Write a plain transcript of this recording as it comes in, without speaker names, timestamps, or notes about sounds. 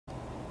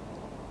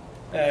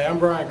Hey, I'm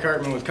Brian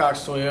Kirkman with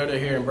Cox Toyota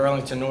here in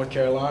Burlington, North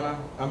Carolina.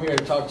 I'm here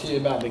to talk to you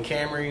about the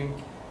Camry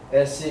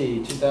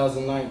SE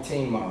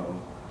 2019 model.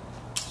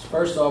 So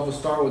first off, we'll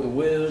start with the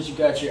wheels. You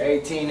got your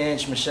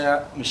 18-inch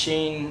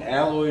machine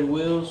alloyed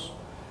wheels.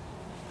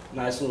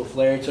 Nice little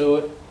flare to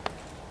it.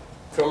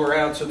 Come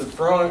around to the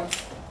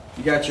front.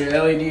 You got your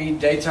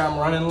LED daytime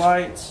running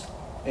lights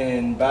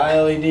and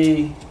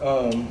bi-LED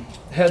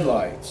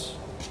headlights.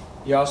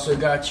 You also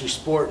got your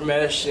sport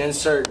mesh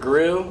insert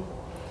grille,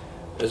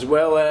 as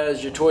well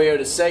as your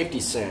Toyota Safety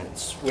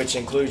Sense, which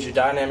includes your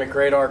dynamic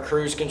radar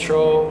cruise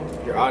control,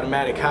 your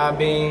automatic high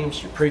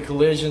beams, your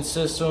pre-collision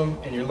system,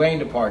 and your lane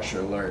departure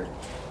alert.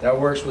 That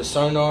works with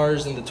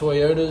sonars in the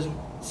Toyota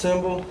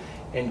symbol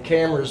and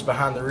cameras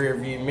behind the rear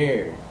view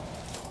mirror.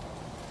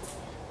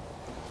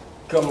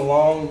 Come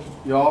along,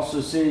 you'll also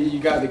see you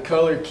got the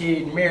color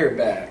keyed mirror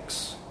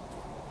backs.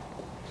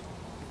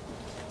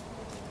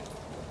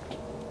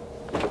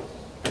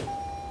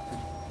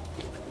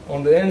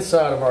 On the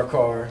inside of our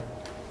car,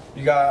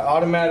 you got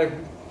automatic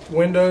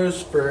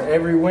windows for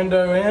every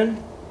window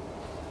in.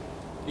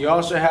 You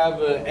also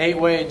have an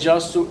 8-way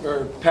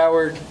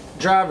powered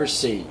driver's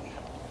seat.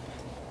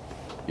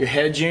 Your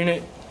head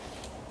unit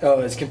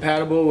is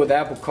compatible with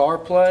Apple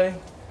CarPlay,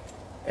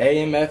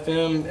 AM,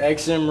 FM,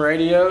 XM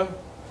radio.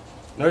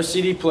 No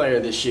CD player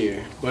this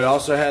year, but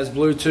also has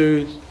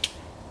Bluetooth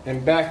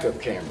and backup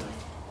camera.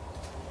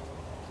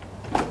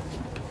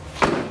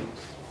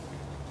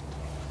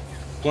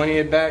 Plenty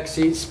of back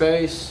seat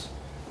space.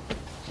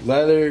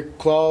 Leather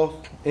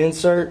cloth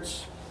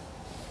inserts.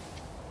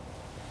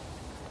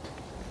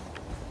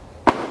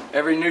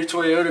 Every new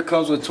Toyota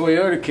comes with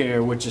Toyota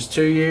Care, which is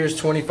 2 years,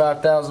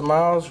 25,000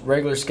 miles,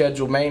 regular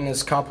scheduled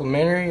maintenance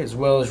complimentary, as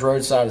well as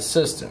roadside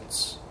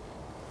assistance.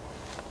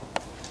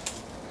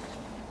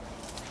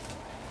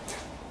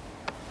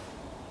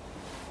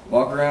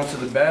 Walk around to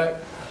the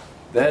back.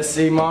 The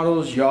SE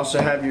models, you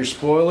also have your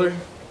spoiler,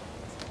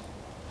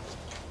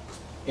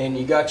 and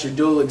you got your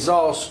dual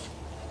exhaust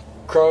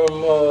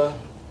chrome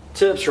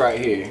tips right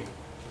here.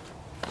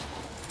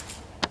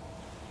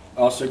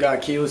 Also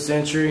got keyless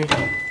entry,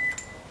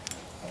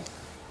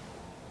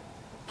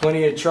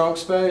 plenty of trunk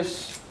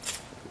space,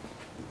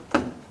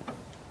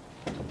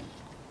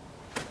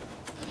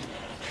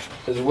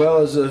 as well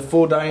as a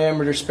full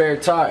diameter spare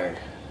tire.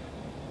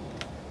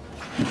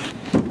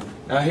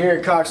 Now here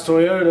at Cox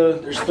Toyota,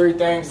 there's 3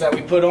 things that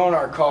we put on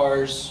our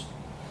cars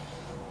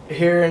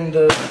here in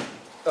the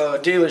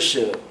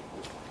dealership.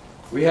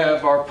 We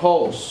have our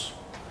pulse,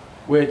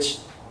 which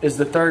is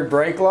the 3rd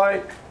brake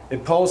light.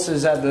 It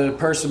pulses at the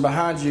person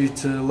behind you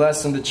to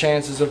lessen the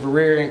chances of a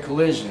rear-end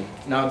collision.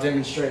 And I'll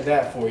demonstrate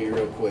that for you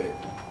real quick.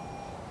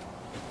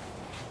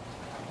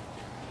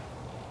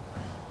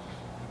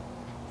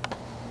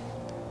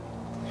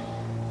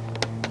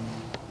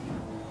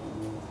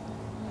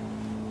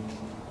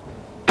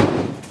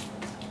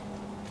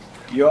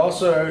 You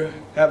also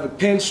have a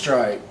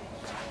pinstripe,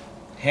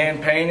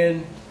 hand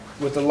painted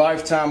with a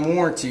lifetime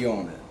warranty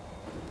on it.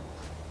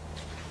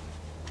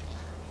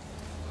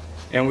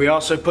 And we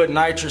also put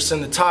nitrous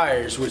in the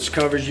tires, which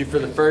covers you for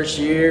the first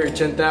year,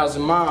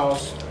 10,000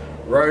 miles.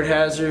 Road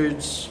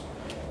hazards,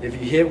 if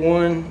you hit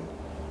one,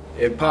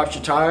 it pops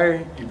your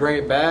tire, you bring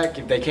it back.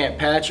 If they can't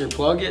patch or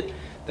plug it,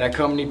 that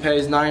company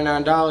pays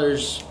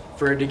 $99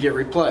 for it to get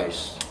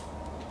replaced.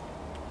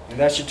 And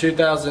that's your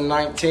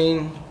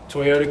 2019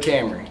 Toyota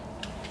Camry.